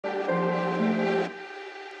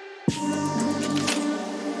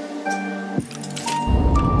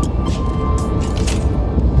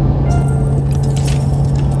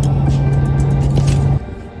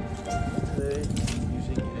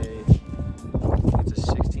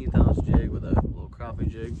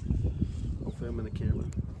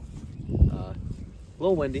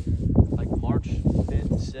little windy, like March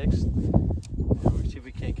 5th, 6th. And we'll see if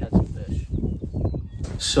we can't catch some fish.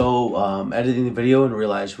 So, editing the video and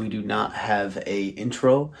realized we do not have a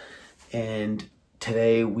intro. And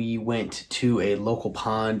today we went to a local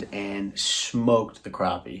pond and smoked the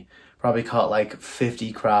crappie. Probably caught like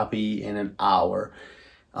 50 crappie in an hour.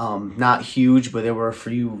 Not huge, but there were a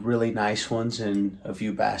few really nice ones and a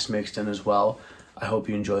few bass mixed in as well. I hope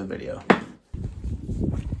you enjoy the video.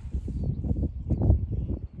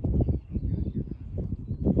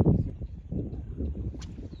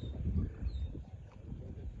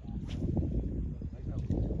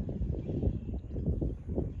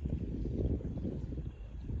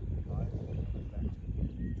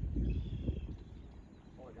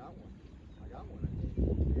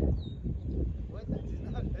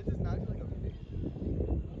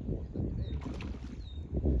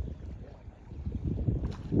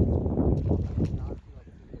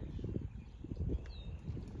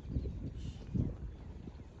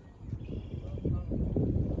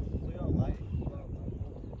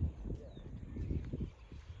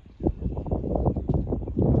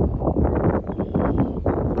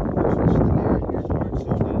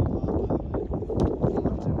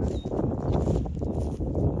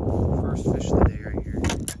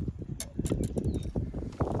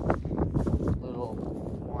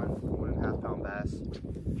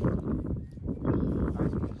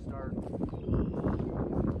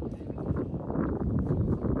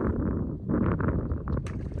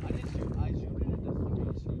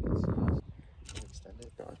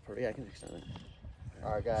 Yeah, I can extend it.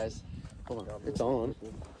 All right, guys. Hold on. It's on.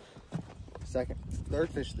 Third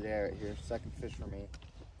fish of the day right here. Second fish for me.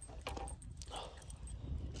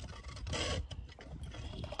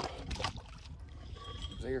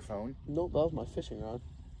 Is that your phone? Nope, that was my fishing rod.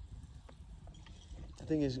 I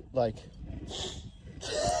think it's like...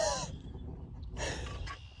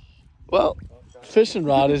 Well, fishing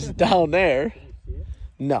rod is down there.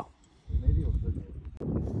 No.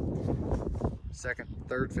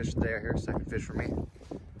 Third fish of the day right here. Second fish for me.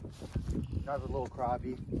 Got a little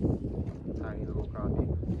crappie. Tiny little crappie.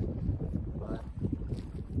 But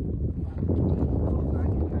I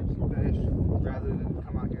can catch some fish rather than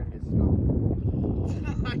come out here and get stuck.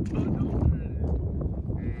 I don't know what it is.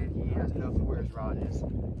 And he has no clue where his rod is.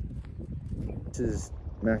 This is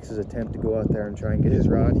Max's attempt to go out there and try and get his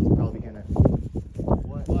rod. He's probably gonna...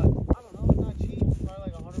 What? I don't know. It's not cheap. It's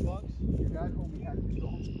probably like $100. Your dad told me he had to go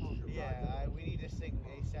home. Yeah, we need this thing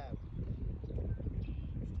ASAP.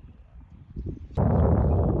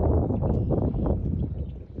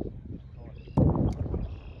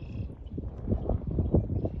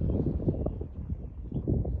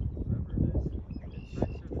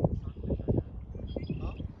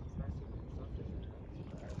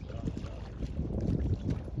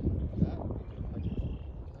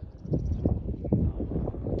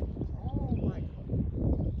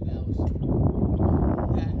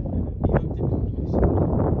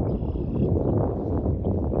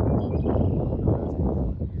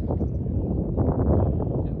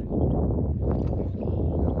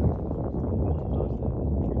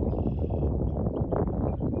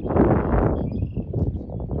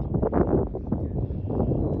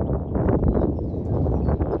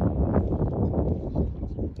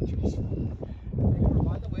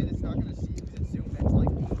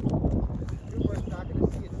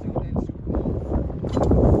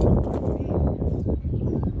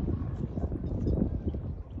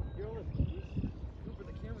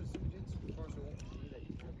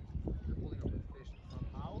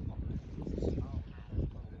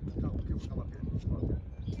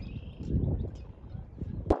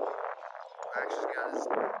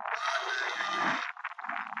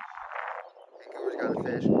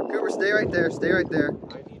 Fish. Cooper, stay right there. Stay right there.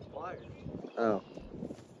 I need pliers. Oh.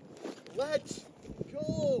 Let's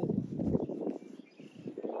go.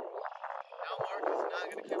 Now Mark is not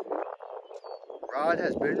going to kill me. Rod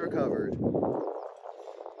has been recovered.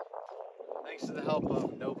 Thanks to the help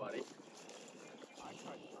of nobody.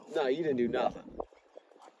 No, you didn't do nothing.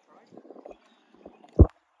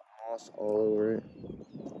 Moss all over it.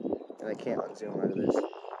 And I can't unzoom out of this.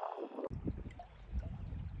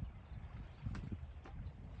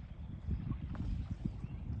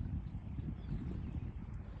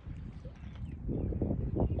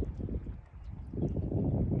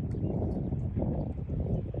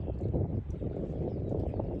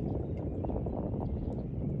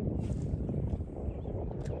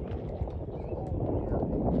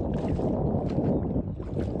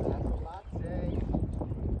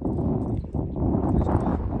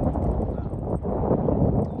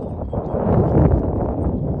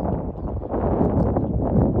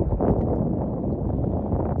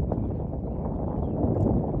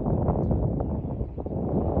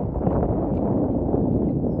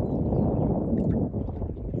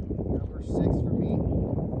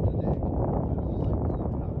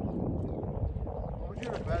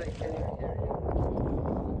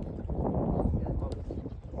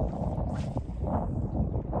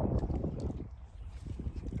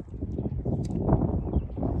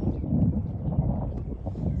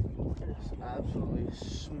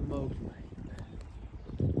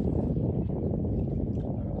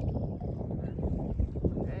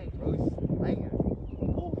 Dang, bro, he's banging.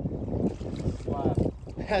 Wow.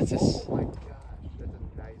 That's a. Oh my gosh, that's a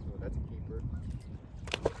nice one. That's a keeper.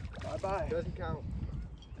 Bye-bye. Doesn't count.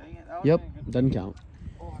 Dang it. That was Yep, good. doesn't count.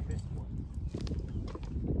 Oh, I missed one.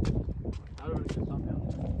 I don't know something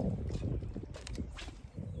else.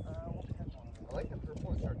 We'll catch one. I like the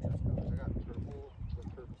purple and chartreuse colors. I got purple with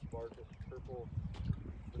purple sparkle, purple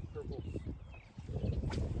with purple.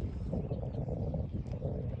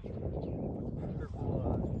 Purple,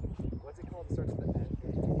 what's it called? It starts with an N.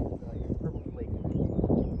 Like purple flake.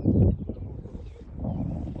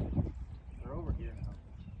 They're over here now.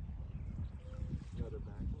 No, they're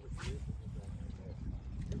back. What's this? They're back right there.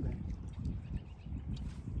 They're back.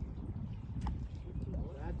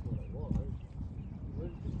 That's what it was. What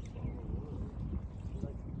is this song?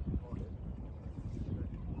 Like, oh,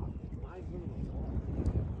 mine's moving along.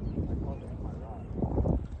 I called it my rod.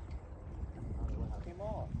 I don't know what happened. Came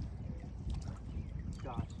off.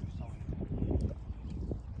 Gosh, there's so many.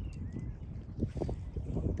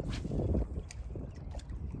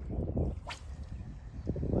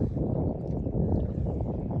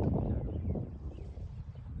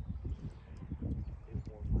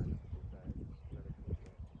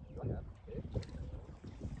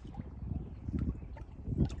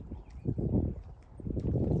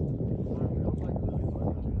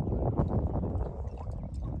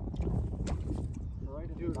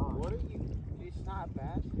 Dude, what are you? It's not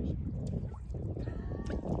bass fishing.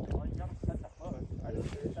 Well, you gotta set the hook. I just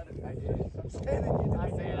Set it. I did. I'm saying that you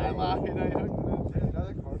didn't say it. I lied. I hooked it. There's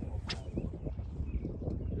another cardinal.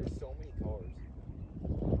 There's so many cars.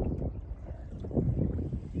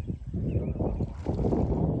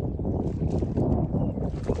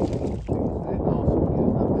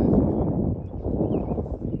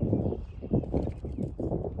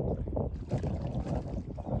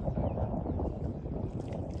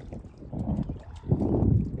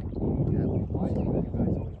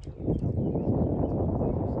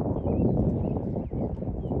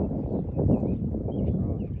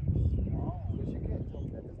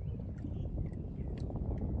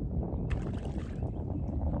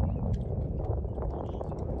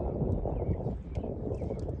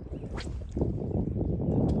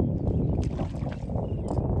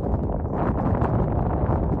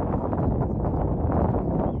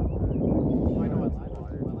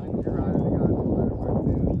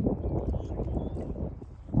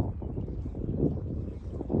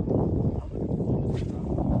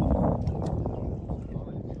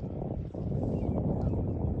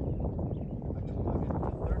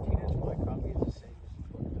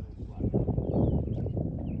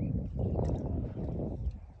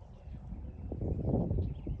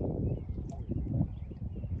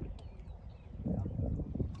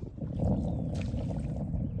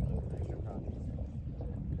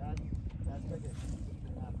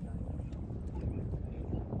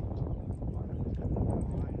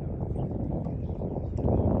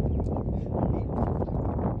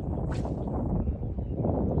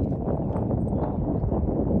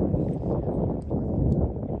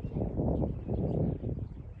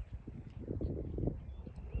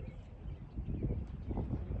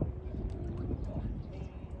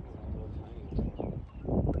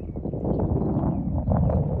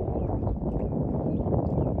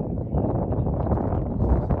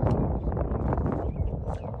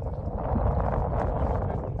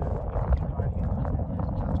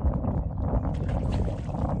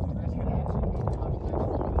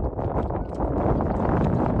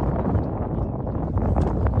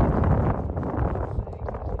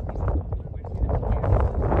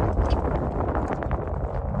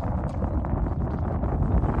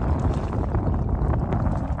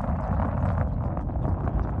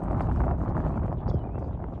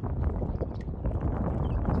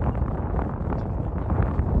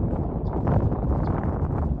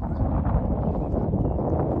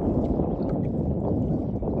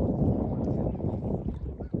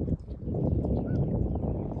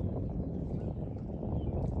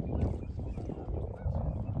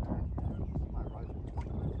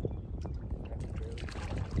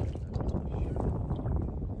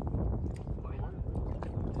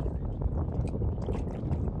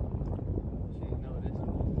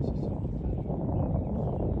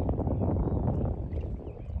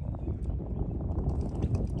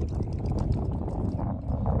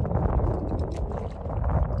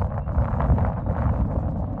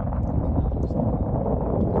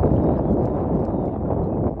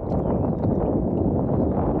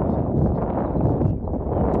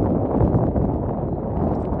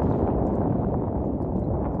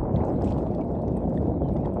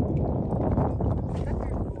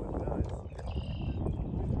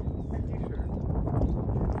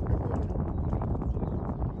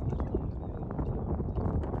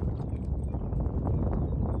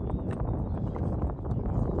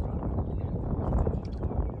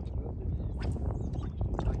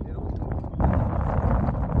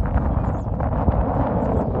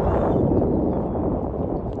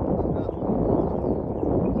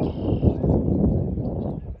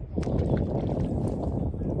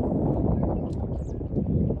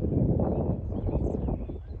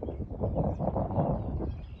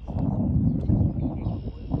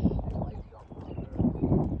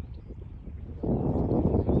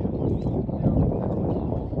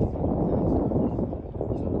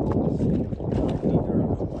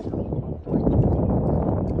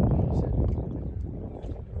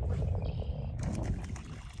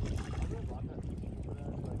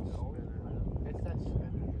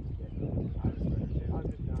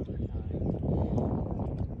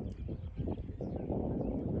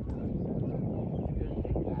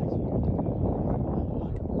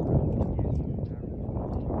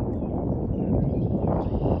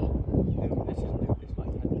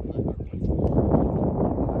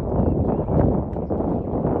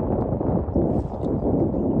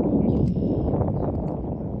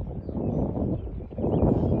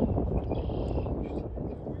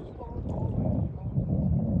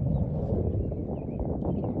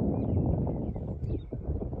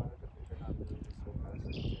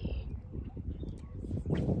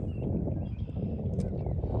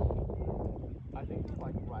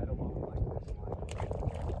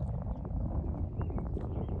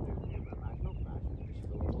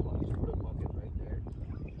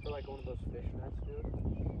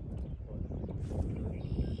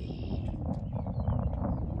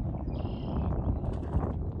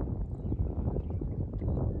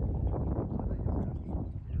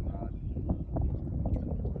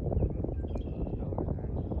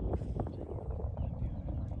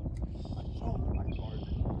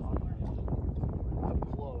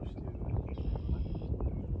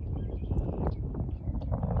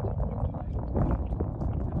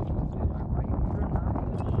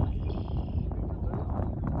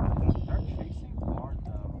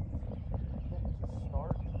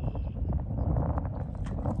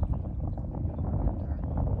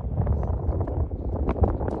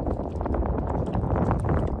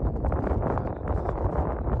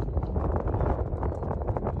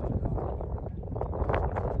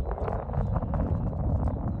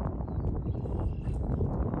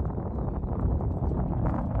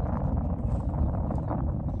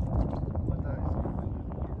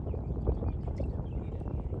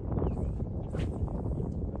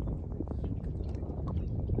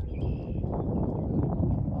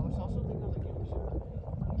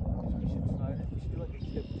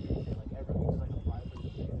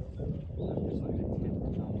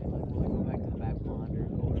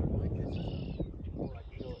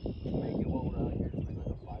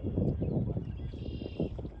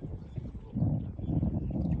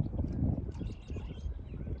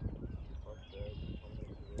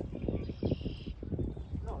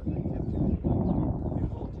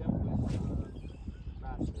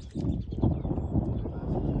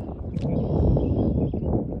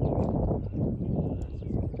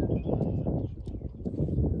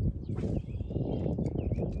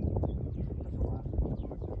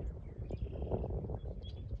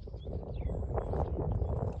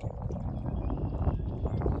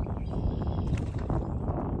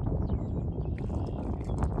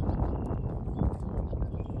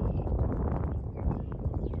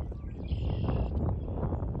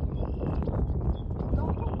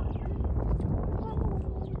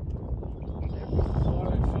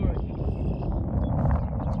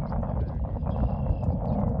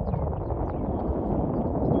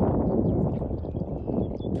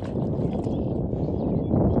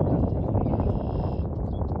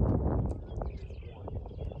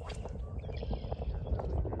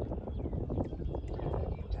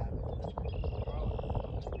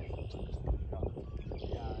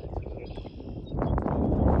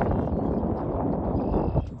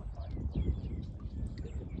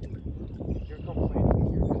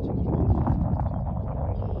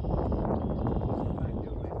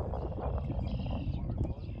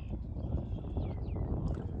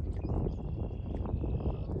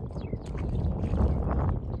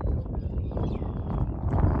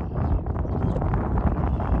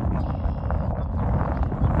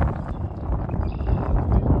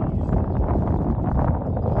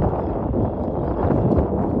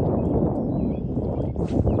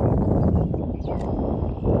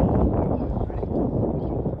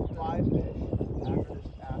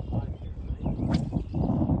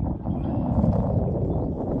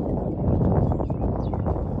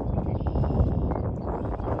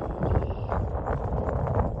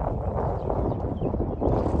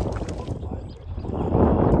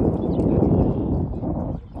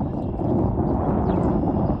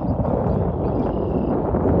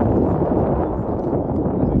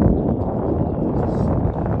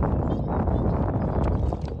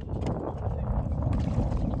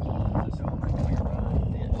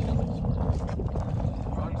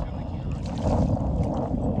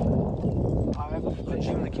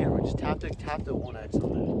 Tap the 1X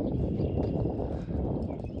on it.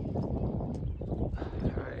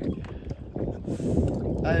 Alright.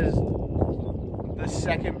 That is the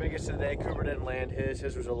second biggest of the day. Cooper didn't land his.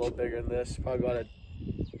 His was a little bigger than this. Probably about a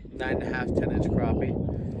 9.5, 10-inch crappie.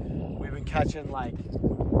 We've been catching like,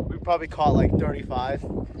 we probably caught like 35,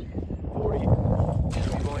 40.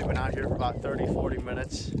 We've only been out here for about 30, 40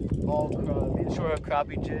 minutes. All me and Sawyer have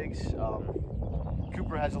crappie jigs.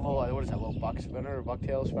 Cooper has a little, what is that, little buck spinner or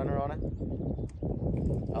bucktail spinner on it.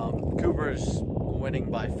 Cooper's winning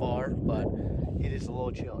by far, but it is a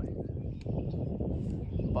little chilly.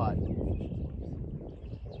 But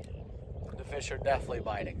the fish are definitely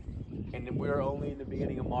biting. And we're only in the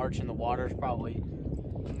beginning of March, and the water's probably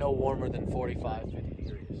no warmer than 45, 50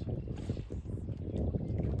 degrees.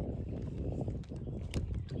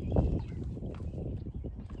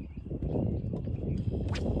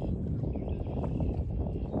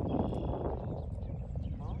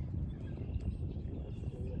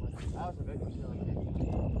 That was a big one.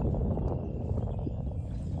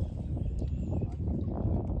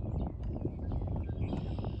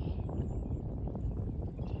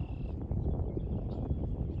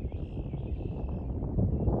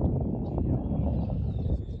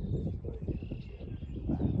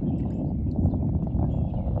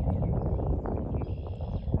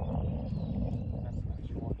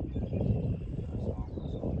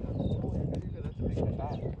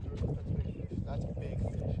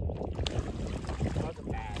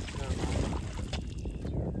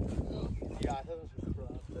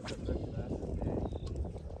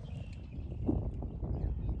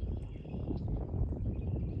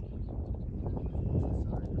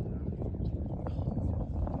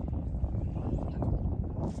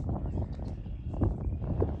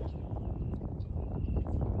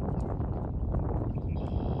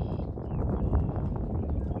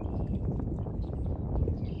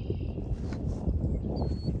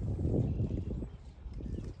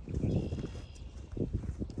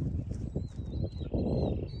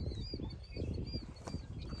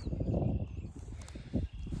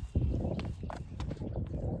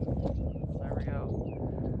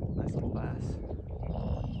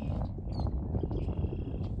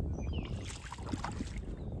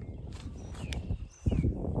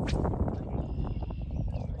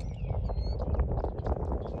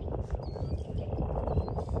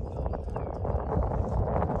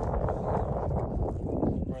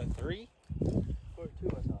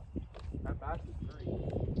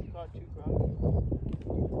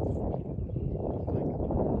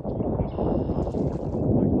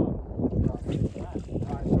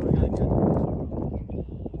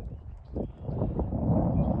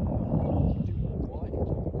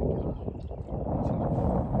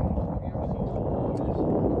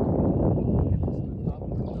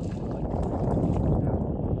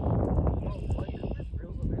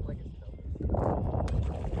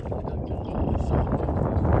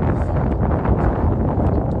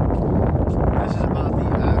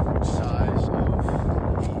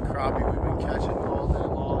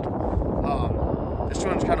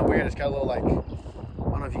 It's got a little, like, I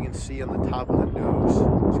don't know if you can see on the top of the nose.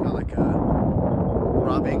 It's got like a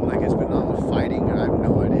rubbing, like it's been on fighting. I have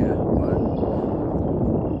no idea, but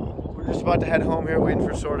we're just about to head home here, waiting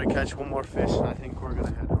for Sawyer to catch one more fish, and I think we're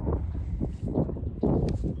gonna head home.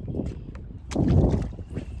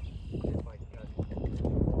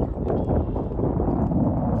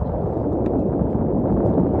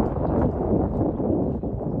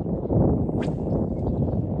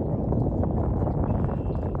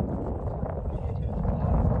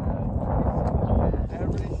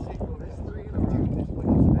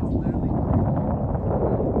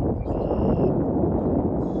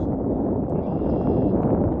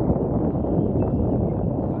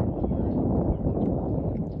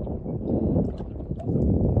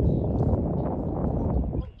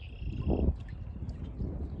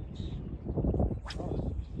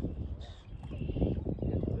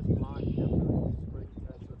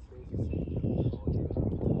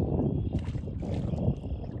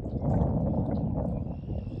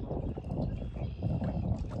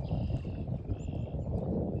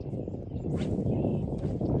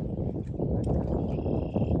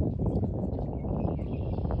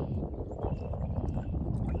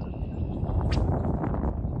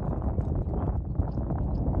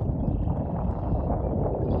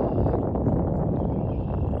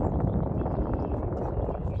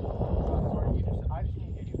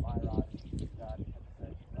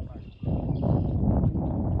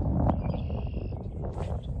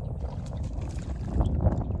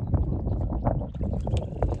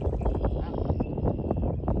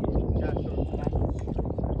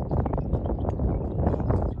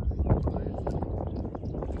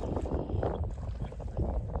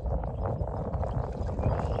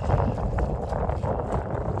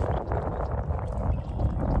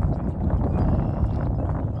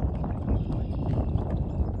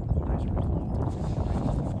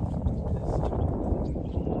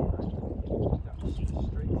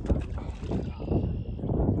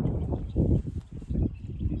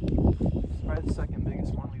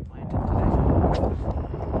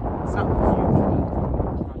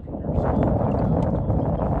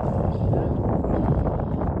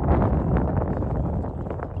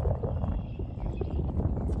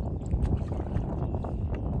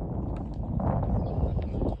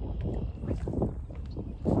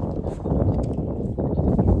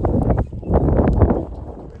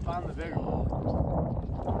 on the bigger one.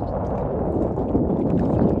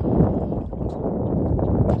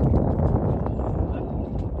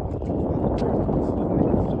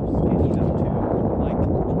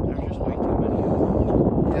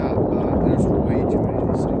 Yeah, there's way too many of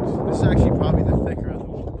these things. This is actually probably the thicker of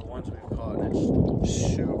the ones we've caught, and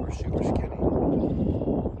it's super, super skinny.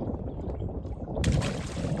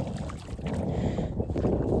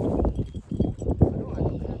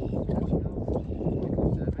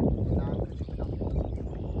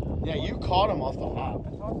 Yeah, you caught him off the hop.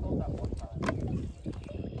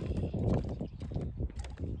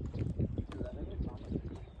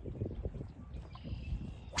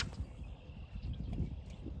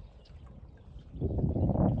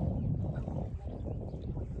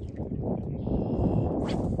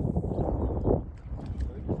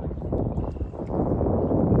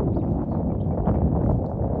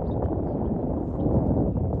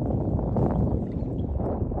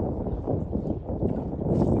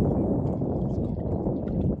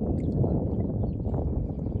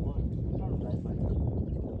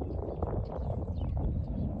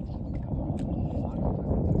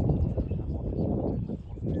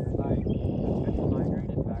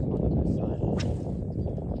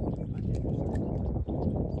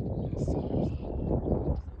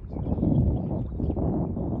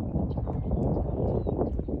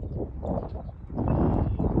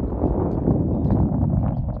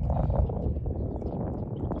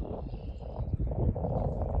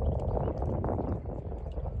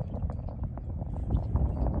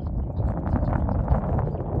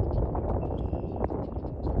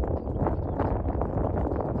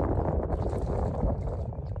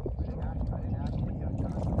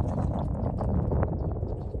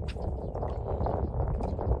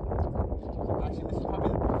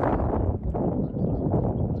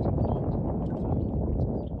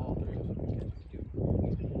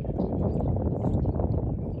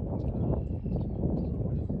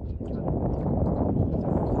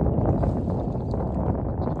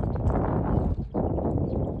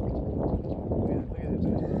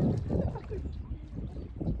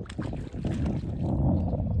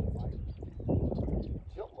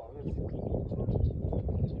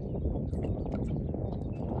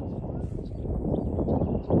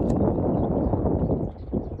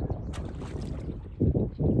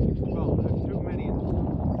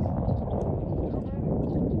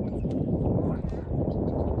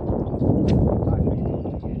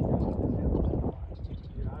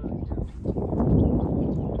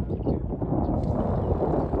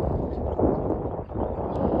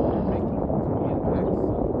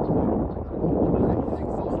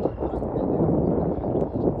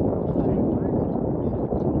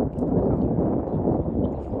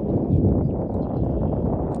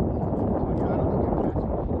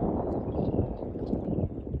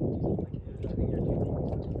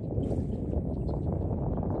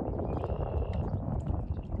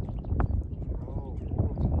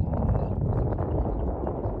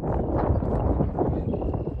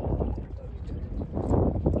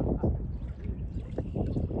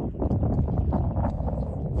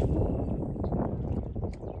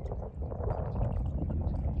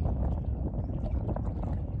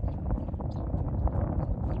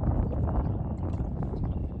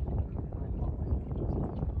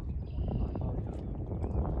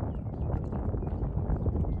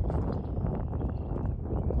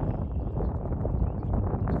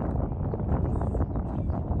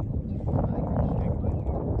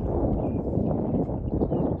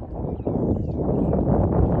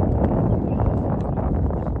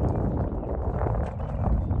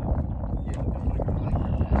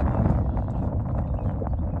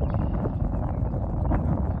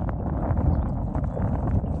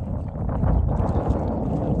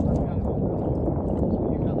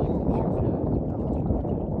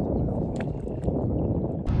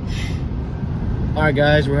 Alright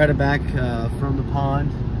guys, we're headed back from the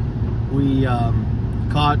pond. We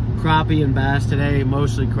caught crappie and bass today,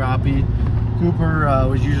 mostly crappie. Cooper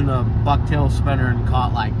was using a bucktail spinner and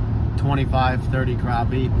caught like 25, 30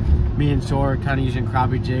 crappie. Me and Sawyer kind of using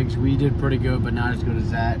crappie jigs. We did pretty good, but not as good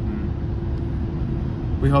as that.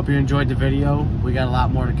 And we hope you enjoyed the video. We got a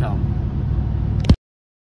lot more to come.